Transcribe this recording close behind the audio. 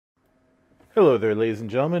Hello there, ladies and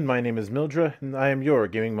gentlemen. My name is Mildra, and I am your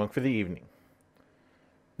gaming monk for the evening.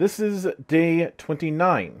 This is day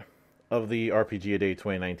 29 of the RPG A Day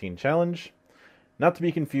 2019 challenge, not to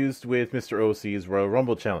be confused with Mr. OC's Royal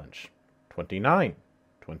Rumble challenge. 29,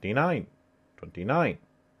 29, 29.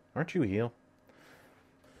 Aren't you heel?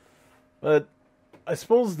 But I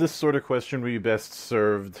suppose this sort of question would be best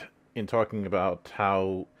served in talking about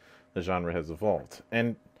how the genre has evolved.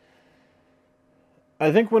 And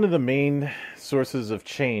I think one of the main sources of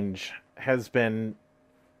change has been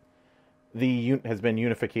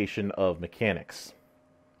unification of mechanics.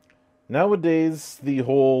 Nowadays, the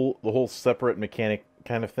whole separate mechanic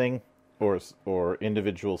kind of thing, or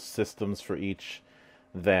individual systems for each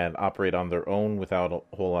that operate on their own without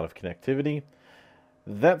a whole lot of connectivity,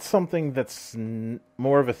 that's something that's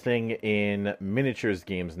more of a thing in miniatures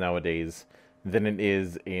games nowadays than it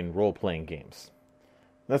is in role-playing games.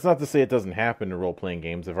 That's not to say it doesn't happen in role-playing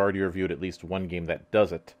games. I've already reviewed at least one game that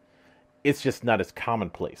does it. It's just not as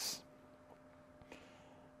commonplace.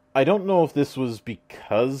 I don't know if this was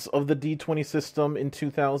because of the D20 system in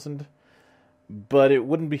 2000, but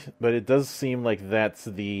it does seem like that's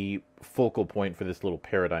the focal point for this little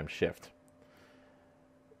paradigm shift.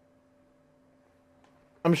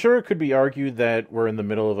 I'm sure it could be argued that we're in the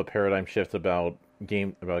middle of a paradigm shift about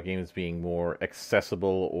games being more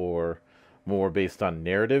accessible or more based on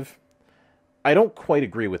narrative. I don't quite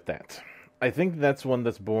agree with that. I think that's one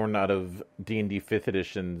that's born out of D&D 5th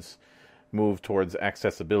edition's move towards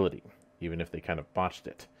accessibility, even if they kind of botched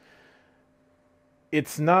it.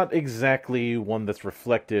 It's not exactly one that's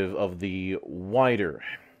reflective of the wider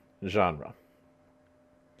genre.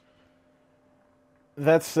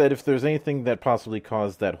 That said, if there's anything that possibly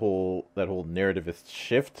caused that whole narrativist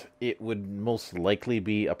shift, it would most likely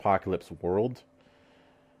be Apocalypse World.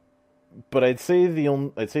 But I'd say the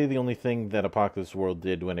only thing that Apocalypse World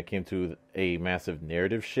did when it came to a massive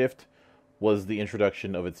narrative shift was the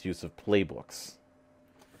introduction of its use of playbooks.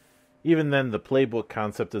 Even then, the playbook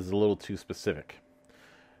concept is a little too specific.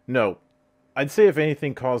 No, I'd say if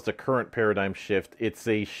anything caused a current paradigm shift, it's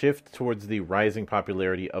a shift towards the rising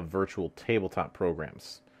popularity of virtual tabletop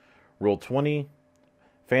programs. Roll20,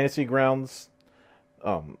 Fantasy Grounds,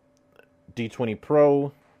 D20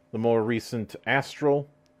 Pro, the more recent Astral.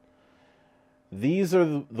 These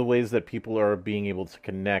are the ways that people are being able to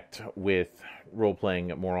connect with role-playing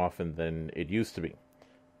more often than it used to be.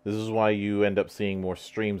 This is why you end up seeing more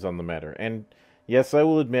streams on the matter. And yes, I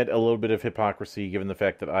will admit a little bit of hypocrisy given the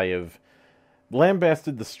fact that I have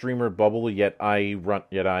lambasted the streamer bubble, yet I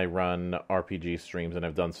run RPG streams and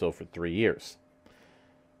I've done so for 3 years.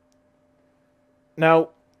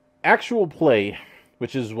 Now, actual play,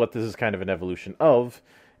 which is what this is kind of an evolution of,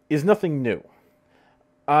 is nothing new.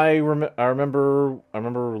 I remember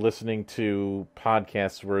listening to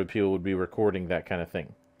podcasts where people would be recording that kind of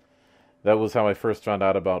thing. That was how I first found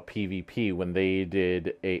out about PvP when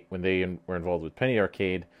they were involved with Penny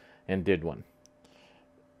Arcade and did one.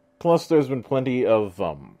 Plus, there's been plenty of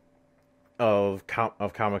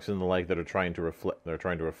comics and the like that are trying to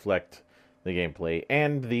reflect the gameplay,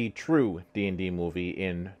 and the true D&D movie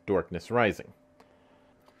in Darkness Rising.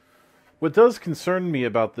 What does concern me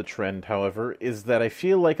about the trend, however, is that I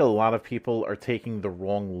feel like a lot of people are taking the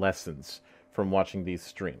wrong lessons from watching these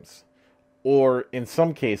streams. Or, in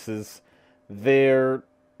some cases, they're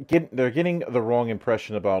getting the wrong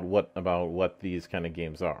impression about what these kind of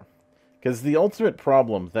games are. Because the ultimate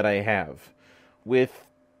problem that I have with,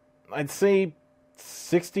 I'd say,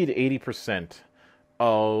 60 to 80%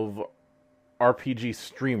 of RPG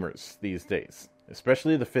streamers these days,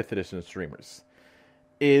 especially the 5th edition streamers,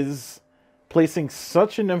 is placing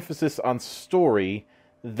such an emphasis on story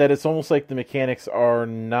that it's almost like the mechanics are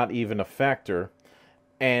not even a factor,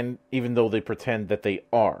 and even though they pretend that they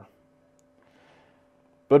are.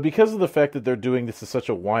 But because of the fact that they're doing this to such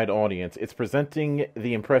a wide audience, it's presenting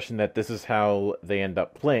the impression that this is how they end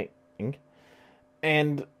up playing,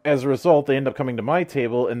 and as a result, they end up coming to my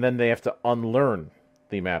table, and then they have to unlearn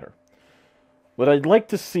the matter. What I'd like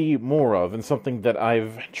to see more of, and something that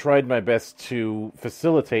I've tried my best to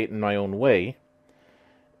facilitate in my own way,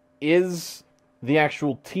 is the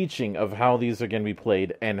actual teaching of how these are going to be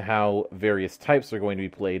played and how various types are going to be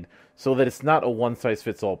played, so that it's not a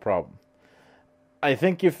one-size-fits-all problem. I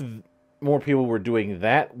think if more people were doing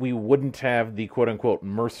that, we wouldn't have the quote-unquote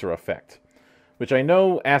Mercer effect, which I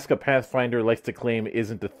know Ask a Pathfinder likes to claim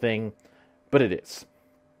isn't a thing, but it is.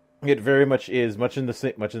 It very much is, much in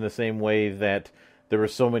the same way that there were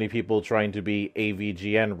so many people trying to be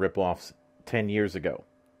AVGN ripoffs 10 years ago.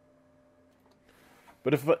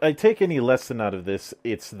 But if I take any lesson out of this,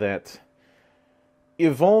 it's that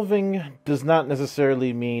evolving does not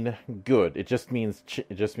necessarily mean good. It just means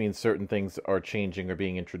certain things are changing or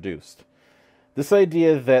being introduced. This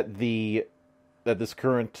idea that this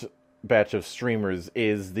current batch of streamers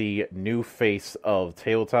is the new face of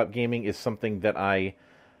tabletop gaming is something that I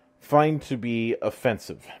find to be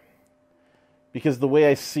offensive. Because the way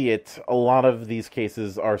I see it, a lot of these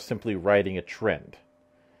cases are simply riding a trend.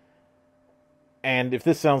 And if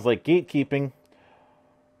this sounds like gatekeeping,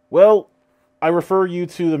 well, I refer you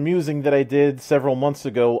to the musing that I did several months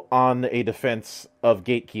ago on a defense of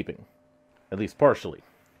gatekeeping. At least partially.